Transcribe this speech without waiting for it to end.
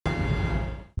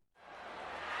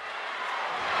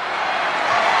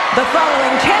The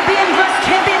following champion vs.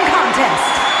 champion contest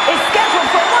is scheduled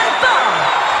for one fall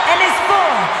and is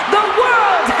for the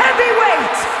World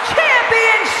Heavyweight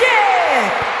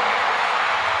Championship!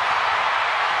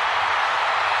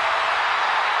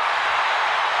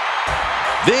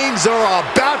 Things are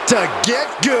about to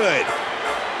get good.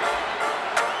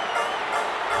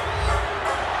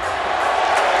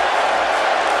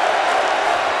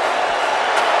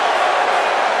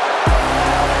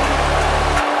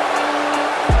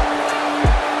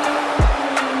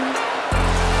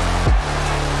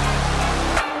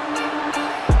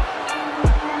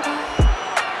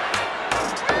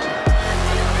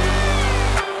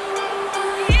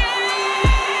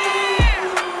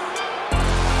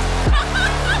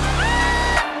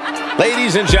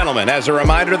 Ladies and gentlemen, as a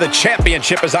reminder, the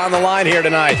championship is on the line here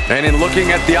tonight. And in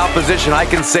looking at the opposition, I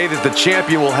can say that the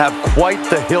champion will have quite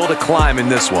the hill to climb in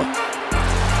this one.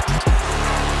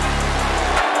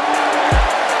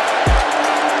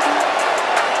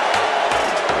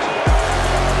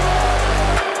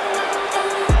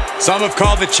 Some have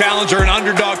called the challenger an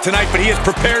underdog tonight, but he is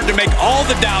prepared to make all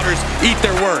the doubters eat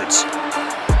their words.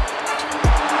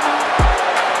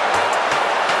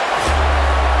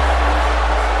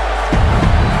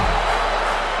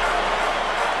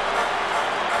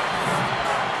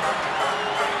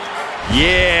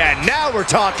 Yeah, now we're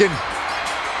talking.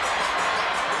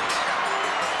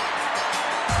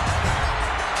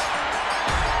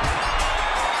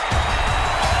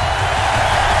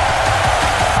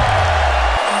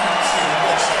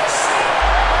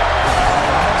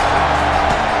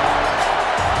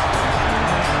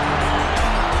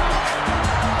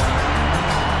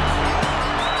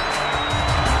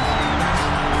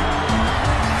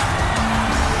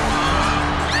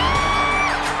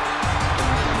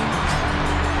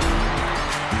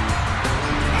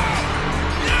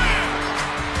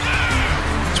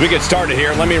 As we get started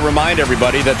here, let me remind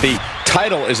everybody that the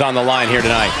title is on the line here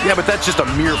tonight. Yeah, but that's just a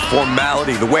mere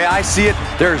formality. The way I see it,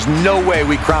 there's no way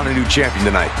we crown a new champion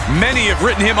tonight. Many have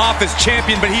written him off as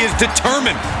champion, but he is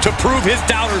determined to prove his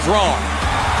doubters wrong.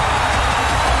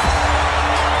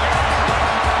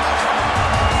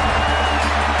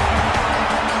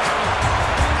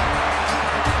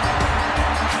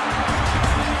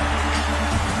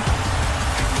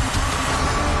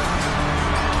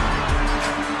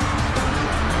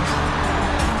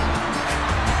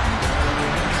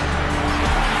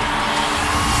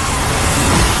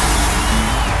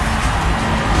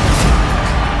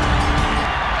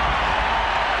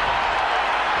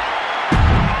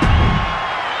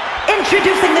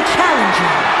 Introducing the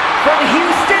challenger from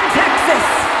Houston, Texas,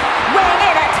 weighing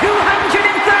in at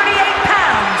 238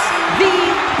 pounds, the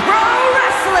Pro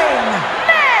Wrestling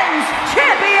Men's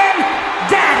Champion,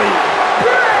 Daddy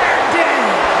Brandon.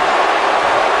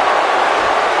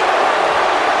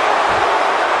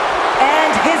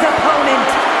 And his opponent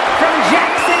from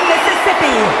Jackson,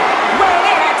 Mississippi, weighing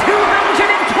in at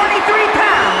 223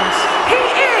 pounds, he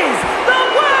is the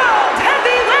World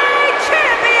Heavyweight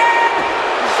Champion,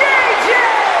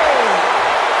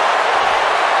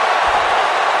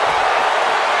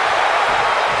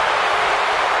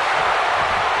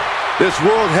 This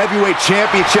World Heavyweight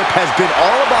Championship has been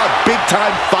all about big-time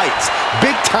fights,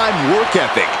 big-time work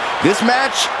ethic. This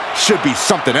match should be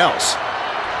something else.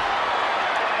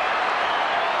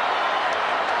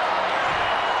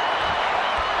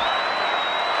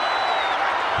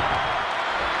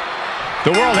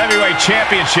 The World Heavyweight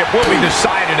Championship will be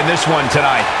decided in this one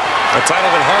tonight. A title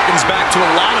that harkens back to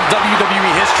a lot of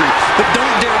WWE history, but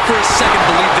don't dare for a second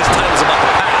believe this title is about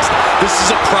the past. This is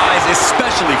a prize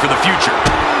especially for the future.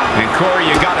 And Corey,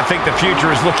 you got to think the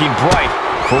future is looking bright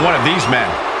for one of these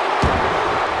men.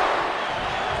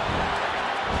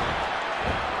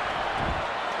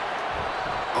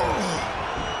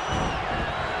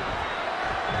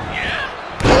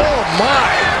 Oh, my!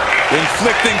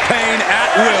 Inflicting pain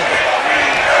at will.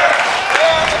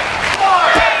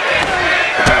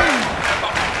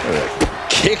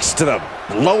 Kicks to the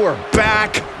lower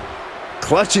back,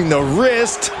 clutching the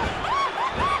wrist.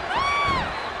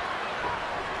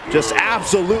 Just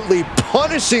absolutely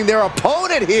punishing their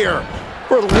opponent here,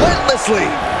 relentlessly.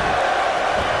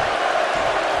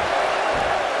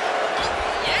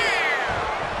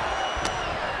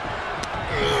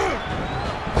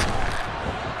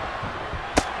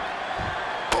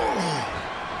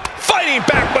 Fighting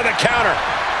back with a counter.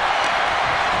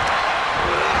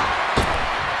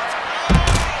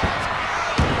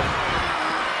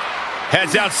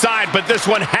 Heads outside, but this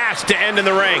one has to end in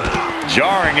the ring.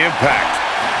 Jarring impact.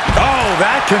 Oh,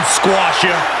 that can squash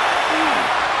you.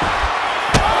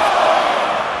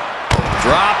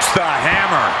 Drops the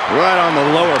hammer right on the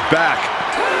lower back.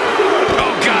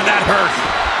 that hurt.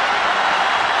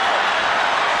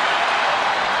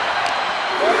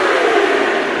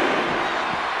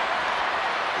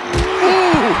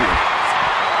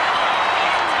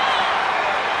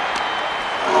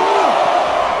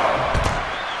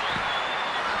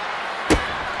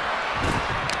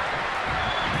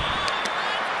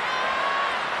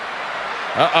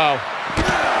 Uh-oh.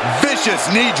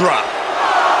 Vicious knee drop.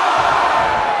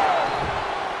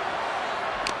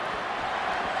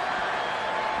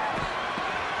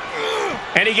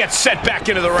 And he gets set back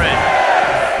into the ring.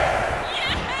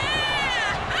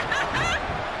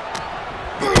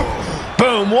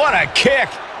 Boom, what a kick.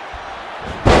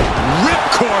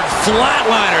 Ripcord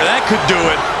flatliner, that could do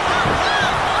it.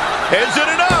 Is it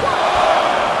enough?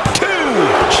 Two.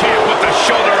 Champ with the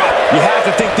shoulder up. You have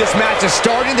to think this match is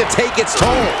starting to take its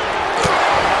toll.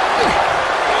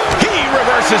 He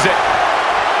reverses it.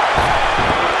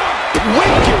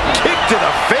 Wicked kick to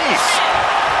the face.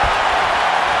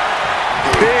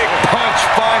 Big punch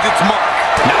finds its mark.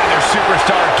 Neither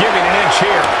superstar giving an inch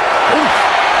here. Oof.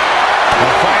 The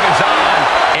fight is on,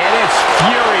 and it's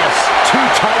furious. Two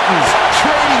titans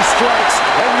trading strikes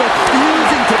and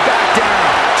refusing to back down.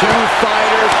 Two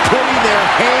fighters putting their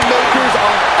haymakers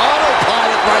on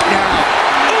autopilot right now.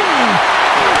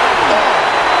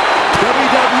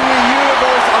 WWE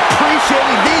Universe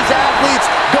appreciating these athletes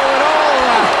going all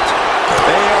out.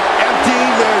 They are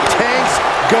emptying their tanks,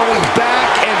 going back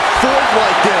and forth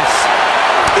like this.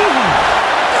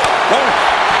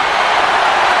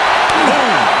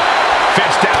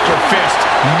 Fist after fist,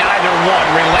 neither one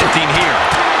relenting here.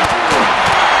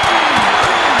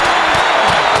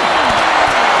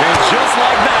 And just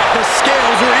like that, the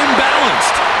scales are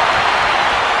imbalanced.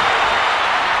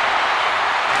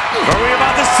 Are we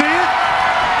about to see it?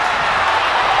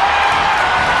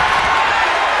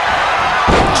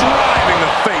 Driving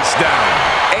the face down.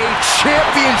 A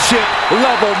championship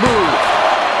level move.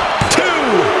 Two.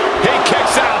 He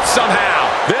kicks out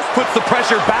somehow. This puts the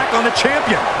pressure back on the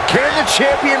champion. Can the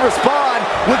champion respond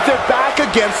with their back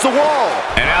against the wall?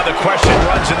 And now the question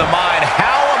runs in the mind,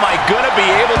 how am I going to be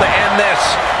able to end this?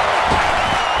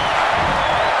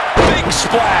 Big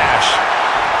splash.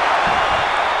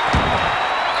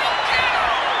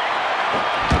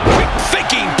 Quick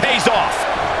thinking pays off.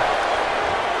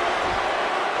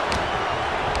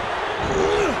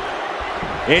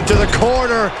 Into the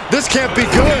corner. This can't be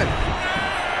good.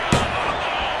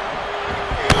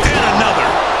 And another.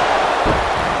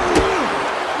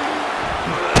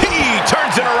 He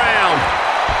turns it around.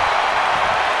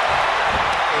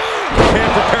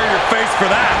 Can't prepare your face for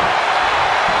that.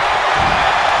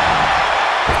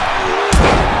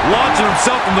 Launching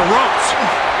himself from the ropes.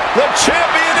 The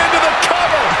champion into the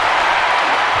cover.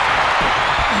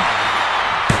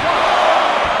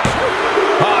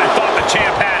 Oh, I thought the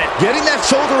champ had it. Getting that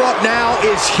shoulder up now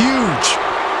is huge.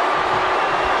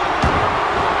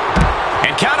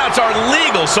 And countouts are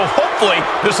legal, so hopefully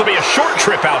this will be a short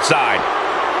trip outside.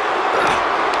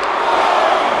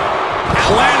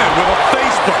 Planted with a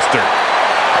face buster.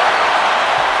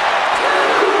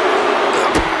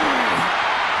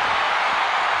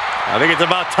 I think it's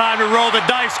about time to roll the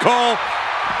dice, Cole.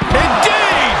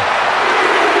 Indeed!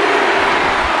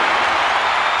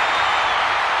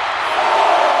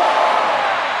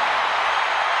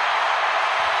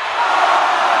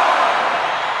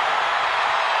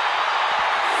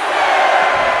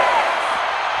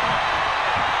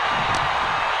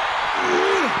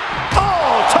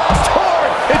 Oh, tossed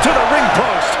hard into the ring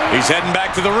post. He's heading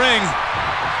back to the ring.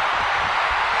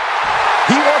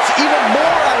 He wants even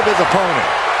more out of his opponent.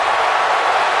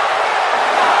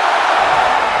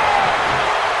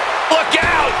 Look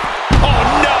out! Oh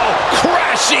no!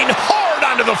 Crashing hard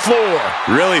onto the floor.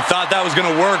 Really thought that was going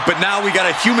to work, but now we got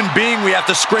a human being we have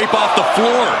to scrape off the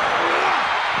floor.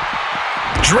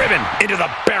 Driven into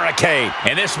the barricade.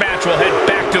 And this match will head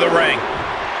back to the ring.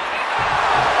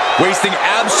 Wasting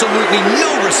absolutely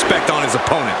no respect on his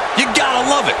opponent. You gotta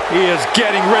love it. He is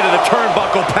getting rid of the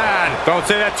turnbuckle pad. Don't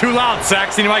say that too loud,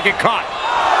 Saxton. You might get caught.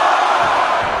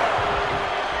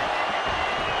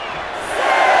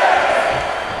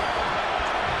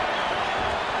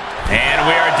 And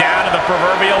we are down to the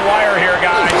proverbial wire here,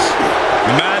 guys.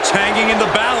 Match hanging in the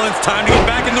balance. Time to get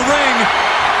back in the ring.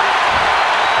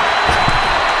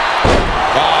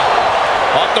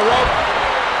 Off the rope.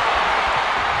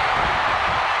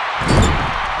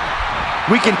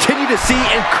 We continue to see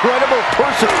incredible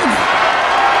personal.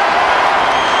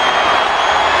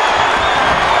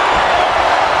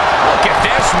 Look at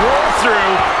this roll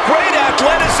through. Great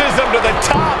athleticism to the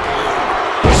top.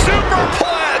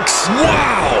 Superplex.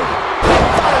 Wow!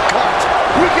 Fire cut.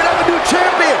 We can have a new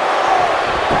champion.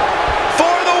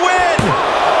 For the win.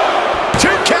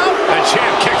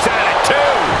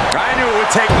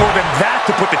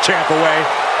 put the champ away.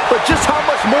 But just how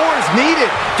much more is needed?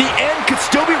 The end could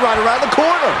still be right around the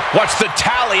corner. What's the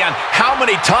tally on how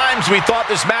many times we thought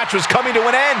this match was coming to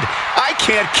an end? I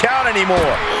can't count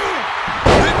anymore.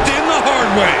 Ripped in the hard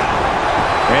way.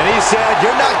 And he said,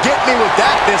 you're not getting me with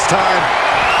that this time.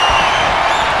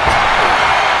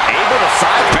 Able to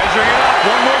side. Measuring it up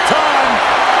one more time.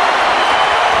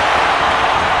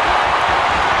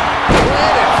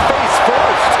 Planted face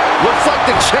first. Looks like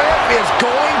the champ is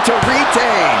going to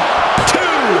retain.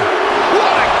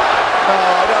 What a...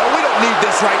 Oh, no, we don't need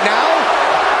this right now.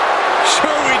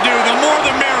 Sure we do. The more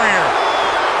the merrier.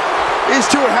 These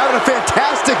two are having a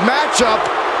fantastic matchup.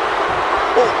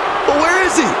 Oh, where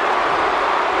is he?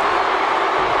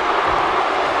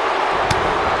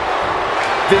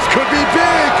 This could be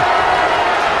big.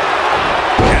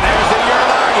 And there's the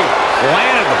Uranagi.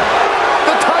 Landed them.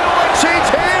 The title might change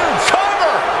hands.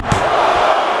 Cover.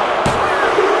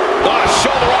 Oh,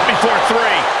 shoulder up before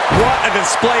three. What a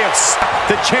display of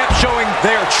the champ showing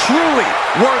they are truly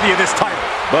worthy of this title.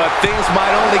 But things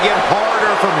might only get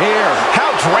harder from here.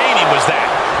 How draining was that?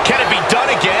 Can it be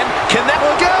done again? Can that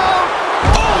Look out!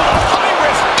 Oh, high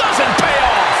risk doesn't pay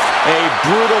off. A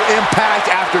brutal impact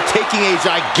after taking a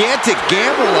gigantic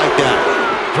gamble like that.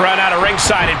 Thrown out of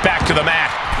ringside and back to the mat.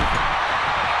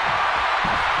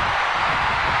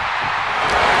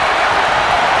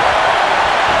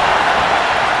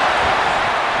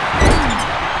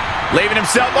 Leaving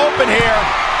himself open here.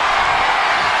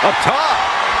 Up top.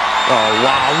 Oh,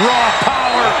 wow. Raw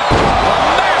power. A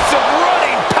massive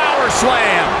running power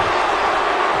slam.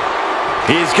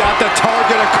 He's got the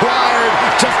target acquired.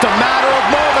 Just a matter of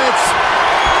moments.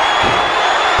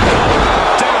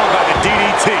 Down by the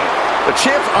DDT. The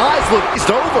champ's eyes look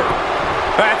over.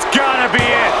 That's gotta be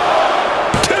it.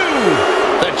 2.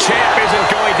 The champ isn't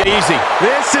going to easy.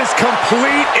 This is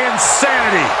complete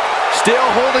insanity. Still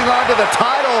holding on to the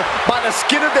title by the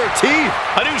skin of their teeth.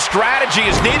 A new strategy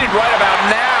is needed right about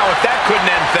now if that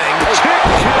couldn't end things. Kick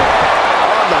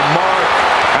on the mark.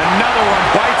 Another one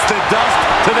bites the dust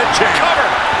to the champ. Cover.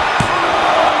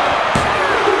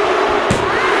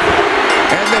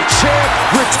 And the champ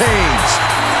retains.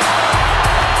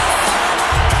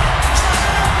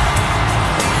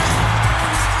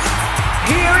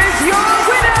 Here is your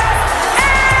winner,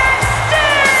 and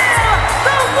still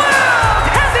the World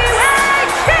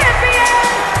Heavyweight Champion,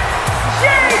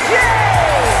 JJ!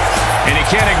 And you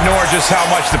can't ignore just how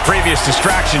much the previous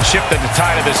distraction shifted the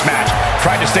tide of this match.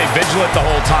 Tried to stay vigilant the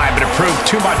whole time, but it proved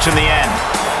too much in the end.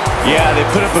 Yeah, they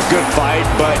put up a good fight,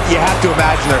 but you have to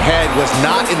imagine their head was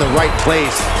not in the right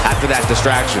place after that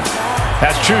distraction.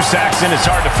 That's true, Saxton. It's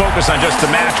hard to focus on just the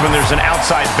match when there's an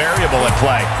outside variable at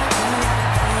play.